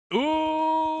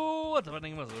Ooh, what's up,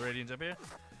 what's up, Radiance up here?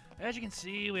 As you can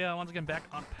see, we are once again back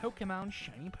on Pokemon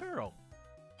Shiny Pearl.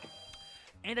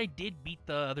 And I did beat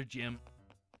the other gym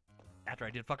after I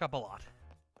did fuck up a lot.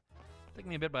 Took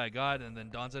me a bit by a god, and then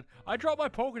Dawn said, I dropped my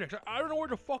Pokedex. I don't know where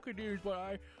the fuck it is, but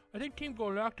I think Team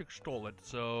Galactic stole it,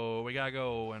 so we gotta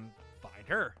go and find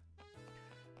her.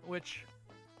 Which,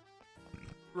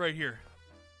 right here.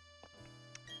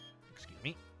 Excuse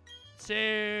me.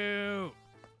 So,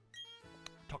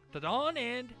 talk to Dawn,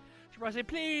 and she probably said,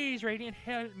 please, Radiant,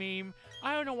 help me.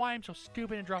 I don't know why I'm so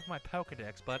stupid and dropping my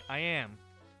Pokedex, but I am.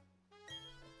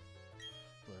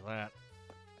 Look at that.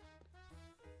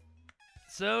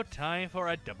 So, time for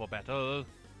a double battle.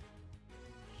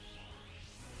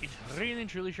 It really and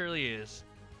truly surely is.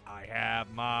 I have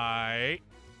my...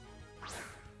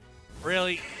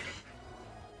 Really?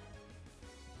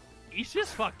 He's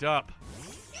just fucked up.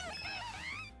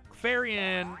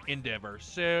 Fairy-End Endeavor.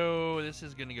 So, this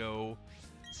is gonna go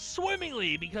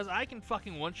swimmingly because I can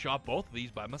fucking one-shot both of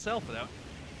these by myself without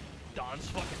Dawn's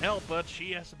fucking help, but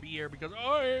she has to be here because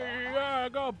I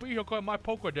gotta be here because my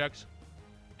Pokedex.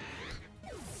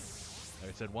 Like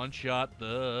I said, one shot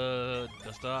the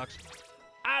stocks.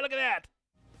 Ah, look at that!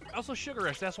 Also, Sugar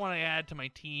Rush. That's one I add to my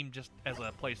team just as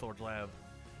a placeholder to have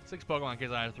 6 Pokemon in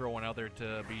case I throw one out there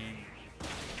to be.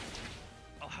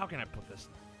 Oh, how can I put this?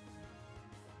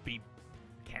 Be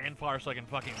cannon fire so I can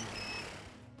fucking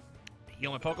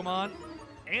heal my Pokemon.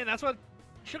 And that's what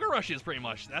Sugar Rush is pretty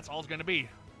much. That's all it's gonna be.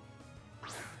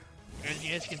 And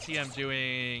as you can see, I'm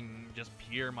doing just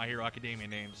pure My Hero Academia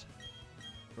names.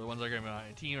 For the ones that are going to be on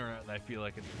my team or that I feel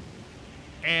like it.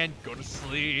 And go to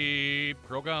sleep,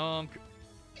 Krogunk.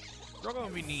 Krogunk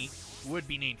would be neat. Would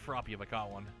be named Froppy if I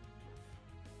caught one.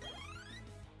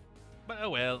 But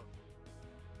oh well.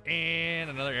 And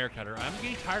another air cutter. I'm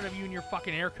getting tired of you and your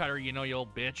fucking air cutter, you know, you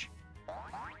old bitch.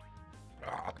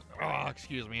 Oh,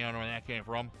 excuse me, I don't know where that came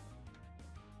from.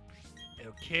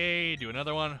 Okay, do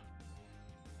another one.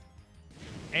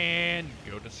 And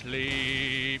go to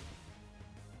sleep.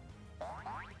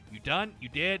 You done? You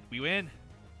did? We win?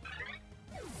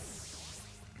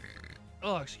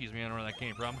 Oh, excuse me, I don't know where that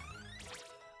came from.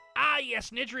 Ah, yes,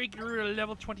 Nidri grew to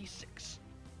level 26.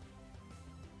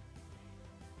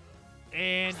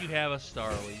 And you have a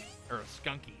Starly, or a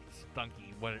Stunky,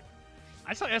 what?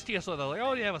 I saw STS, so they're like,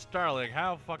 oh, you have a Starly.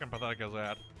 How fucking pathetic is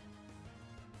that?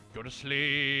 Go to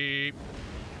sleep.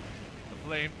 The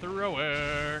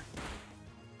flamethrower.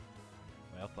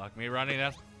 Well, fuck me running.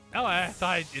 That's. Oh, I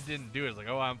thought it didn't do it. It's like,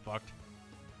 oh, I'm fucked.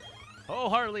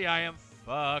 Wholeheartedly, I am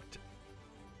fucked.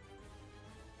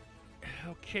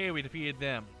 Okay, we defeated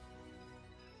them.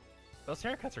 Those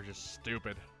haircuts are just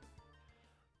stupid.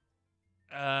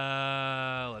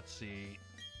 Let's see.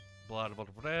 Blah, blah,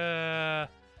 blah, blah.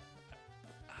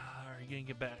 Are you gonna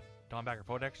get back Dawn back her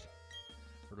Podex?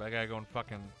 Or do I gotta go and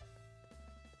fucking...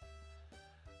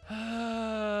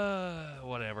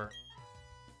 whatever.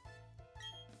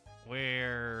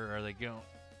 Where are they going?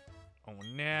 Oh,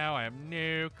 now I have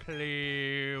no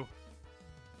clue.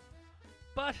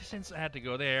 But since I had to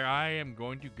go there, I am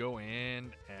going to go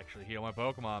and actually heal my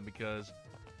Pokemon because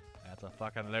that's a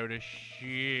fucking load of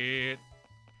shit.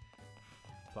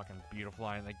 Fucking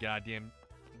beautifying the goddamn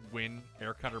wind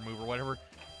air cutter move or whatever,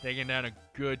 taking down a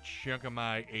good chunk of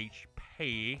my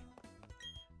HP.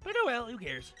 But oh well, who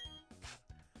cares?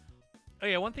 Oh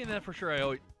yeah, one thing that for sure I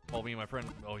always, well, me and my friend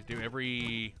always do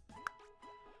every.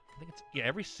 I think it's, yeah,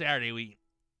 every Saturday we...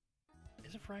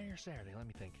 Is it Friday or Saturday? Let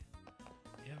me think.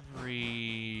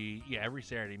 Every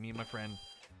Saturday, me and my friend,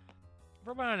 for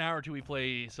about an hour or two, we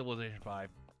play Civilization 5.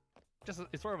 Just,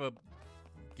 it's sort of a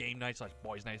game night slash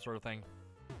boys night sort of thing.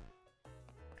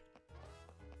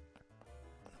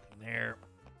 Nothing there.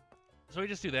 So we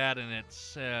just do that, and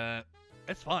it's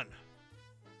fun.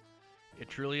 It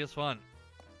truly is fun.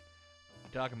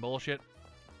 Talking bullshit.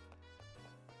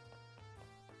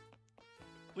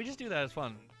 We just do that as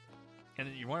fun. And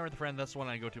you want with a friend, that's the one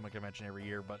I go to my convention every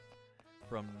year, but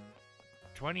from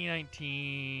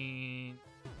 2019...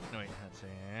 No, wait, let's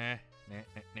say...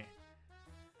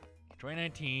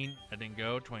 2019, I didn't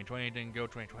go. 2020, I didn't go.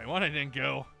 2021, I didn't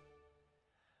go.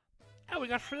 Oh, we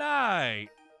got Fly!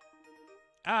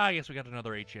 Ah, yes, we got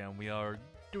another HM. We are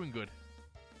doing good.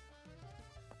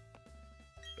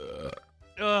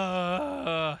 Don't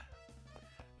know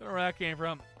where that came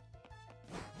from.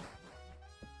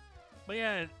 But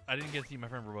yeah, I didn't get to see my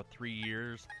friend for about 3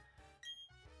 years.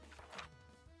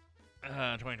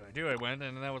 2022 I went,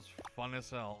 and that was fun as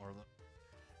hell. Or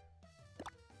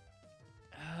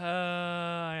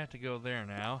I have to go there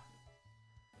now.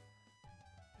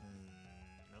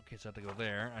 Okay, so I have to go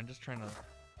there. I'm just trying to...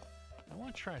 I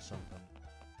want to try something.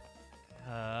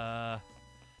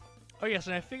 Oh yes,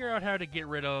 and I figure out how to get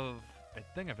rid of. I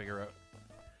think I figure out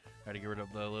how to get rid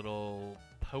of the little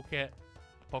Poketch,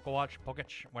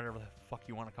 whatever the fuck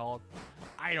you want to call it.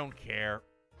 I don't care.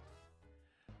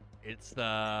 It's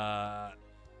the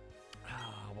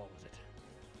what was it?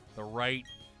 The right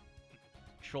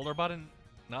shoulder button,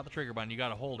 not the trigger button. You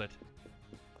gotta hold it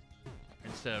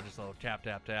instead of just a little tap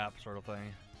tap tap sort of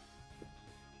thing.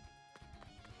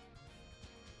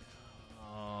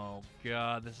 Oh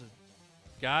god, this is.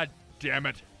 God damn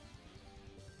it.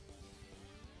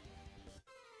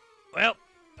 Well,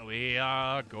 we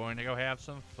are going to go have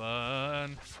some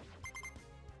fun.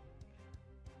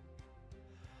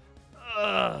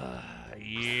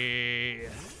 Yeah.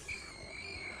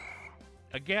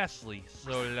 A ghastly,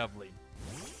 so lovely.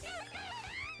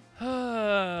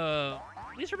 At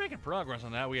least we're making progress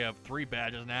on that. We have 3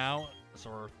 badges now,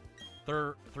 so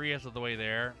we're 3/8 of the way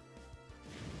there.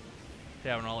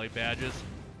 Having all 8 badges.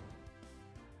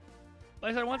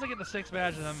 Like I said, once I get the 6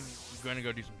 badges, I'm going to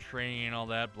go do some training and all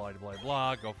that, blah, blah,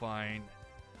 blah. Go find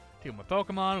 2 of my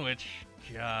Pokemon, which,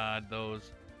 God,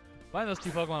 finding those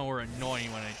 2 Pokemon were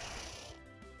annoying when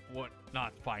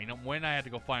not find them. When I had to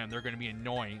go find them, they're going to be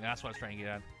annoying. That's what I was trying to get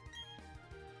at.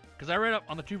 Because I read up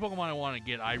on the 2 Pokemon I want to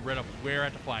get, I read up where I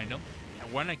have to find them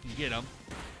and when I can get them.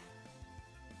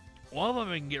 One of them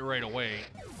I can get right away,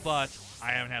 but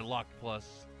I haven't had luck,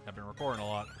 plus I've been recording a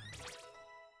lot.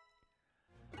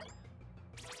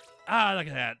 Ah, look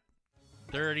at that.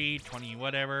 30, 20,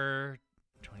 whatever.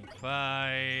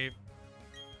 25.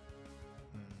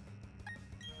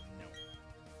 No.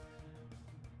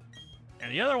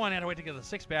 And the other one I had to wait to get the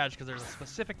 6 badge because there's a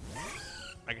specific,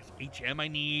 I guess, HM I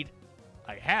need.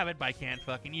 I have it, but I can't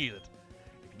fucking use it.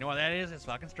 If you know what that is, it's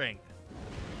fucking strength.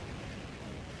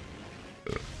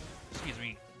 Excuse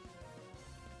me.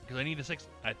 Because I need a 6.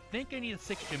 I think I need a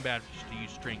 6 gym badge to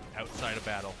use strength outside of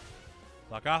battle.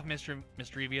 Lock off,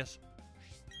 Mischievous.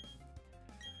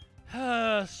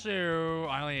 So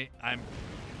I'm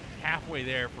halfway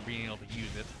there for being able to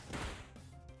use it.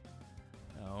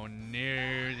 Oh no,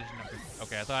 there's nothing.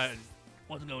 Okay, I thought it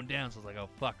wasn't going down, so I was like, oh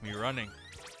fuck me running.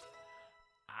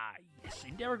 Ah yes,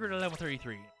 Endeavor grew to level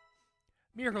 33.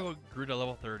 Miracle grew to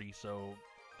level 30, so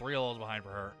 3 levels behind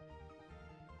for her.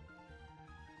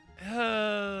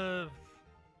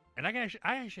 And I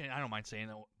don't mind saying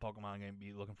that Pokemon I'm gonna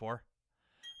be looking for.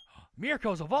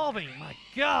 Mirko's evolving! My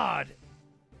god!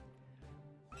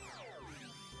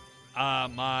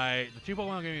 The 2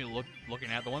 Pokemon I'm going to be looking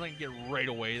at, the one I can get right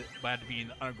away, but I have to be in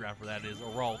the underground for that, is a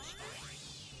Ralts.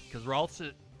 Because Ralts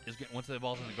is once it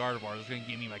evolves into Gardevoir, it's going to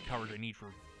give me my coverage I need for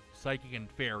Psychic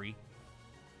and Fairy.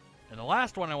 And the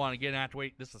last one I want to get, and I have to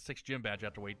wait, this is a 6 gym badge I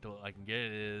have to wait till I can get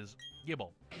it, is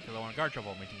Gible. Because I want a Garchomp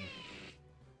on my team.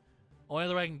 Only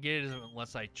other way I can get it is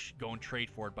unless I go and trade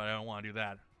for it, but I don't want to do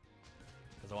that.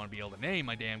 Because I want to be able to name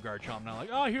my damn Garchomp. Not like,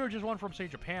 oh, here's just one from, say,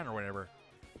 Japan or whatever.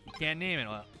 You can't name it.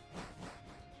 Well,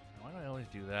 why do I always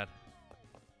do that?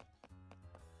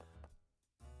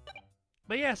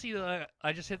 But yeah, see,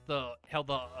 I just held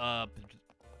the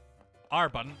R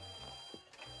button,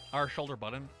 R shoulder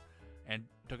button, and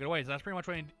took it away. So that's pretty much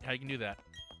how you can do that.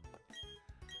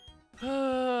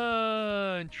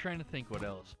 I'm trying to think what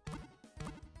else.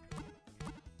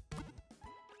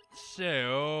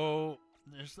 So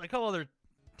there's a couple other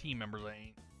team members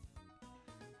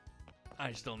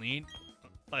I still need.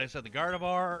 Like I said, the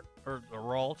Gardevoir, or the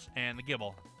Ralts, and the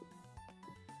Gible.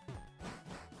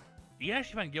 You can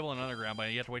actually find Gible in Underground,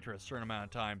 but you have to wait for a certain amount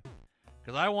of time.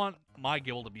 Because I want my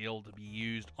Gible to be able to be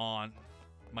used on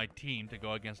my team to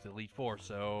go against the Elite Four,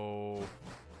 so...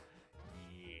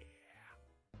 yeah.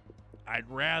 I'd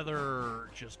rather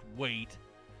just wait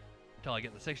until I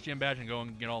get the 6 gym badge and go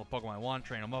and get all the Pokemon I want,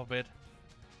 train them up a bit.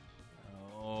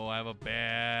 Oh, I have a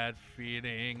bad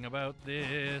feeling about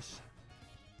this.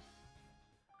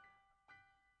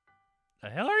 The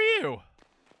hell are you?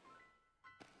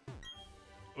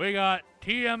 We got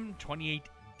TM28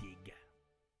 Dig.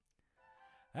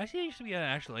 Actually, it used to be an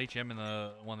actual HM in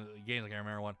the one of the games. I can't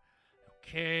remember one.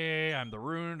 Okay, I'm the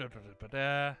Rune. Da, da, da, da,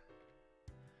 da.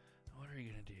 What are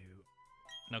you gonna do?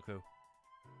 No clue.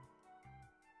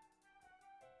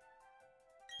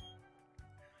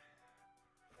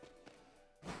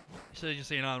 So just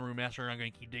saying, on the Rune Master, I'm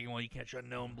gonna keep digging while you catch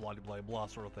unknown, blah blah blah,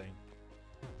 sort of thing.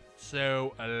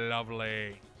 So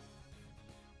lovely.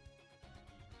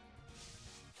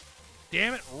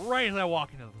 Damn it, right as I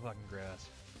walk into the fucking grass.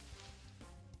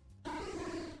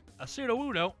 A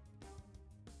Sudowoodo.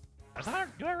 Do I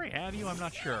already have you? I'm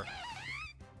not sure.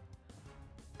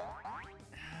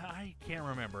 I can't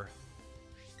remember.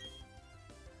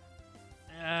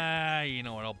 You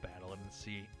know what? I'll battle it and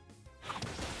see.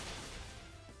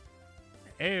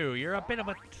 Oh, you're a bit of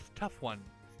a tough one.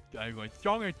 I'm going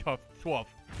strong and tough.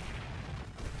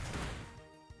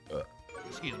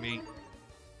 Excuse me.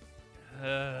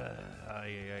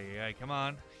 Come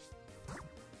on.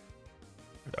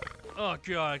 Oh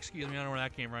god, excuse me, I don't know where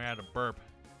that came from. I had to burp.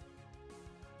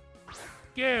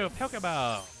 Go,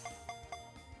 Pokeball!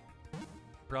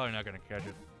 Probably not gonna catch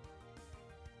it.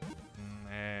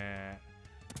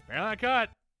 Well, I caught.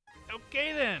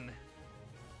 Okay then.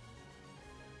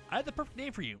 I have the perfect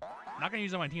name for you. Not gonna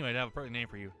use it on my team. I'd have a perfect name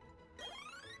for you.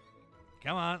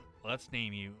 Come on, let's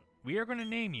name you. We are gonna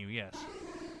name you. Yes.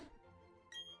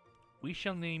 We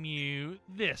shall name you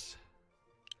this.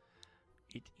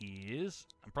 It is.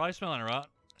 I'm probably smelling it right.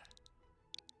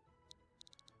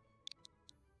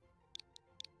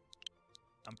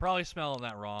 I'm probably smelling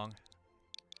that wrong.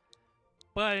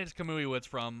 But it's Kamui Woods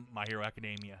from My Hero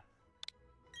Academia.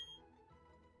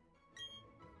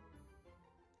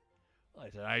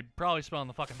 Like I said, I'm probably spelling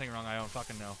the fucking thing wrong. I don't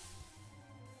fucking know.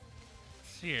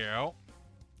 So,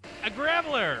 a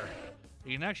Graveler!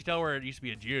 You can actually tell where it used to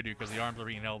be a Geodude because the arms are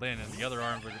being held in and the other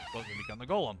arms are supposed to become the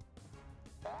Golem.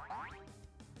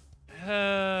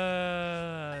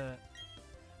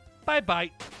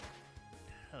 Bye-bye.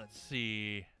 Let's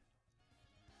see.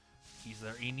 Is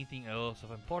there anything else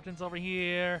of importance over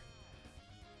here?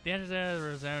 The answer is a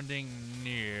resounding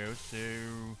no, so...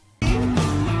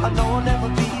 I know I'll never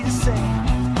be the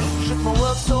same. Shook my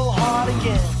world so hard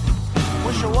again.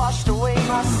 Wish I washed away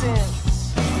my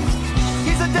sins.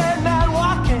 He's a dead man.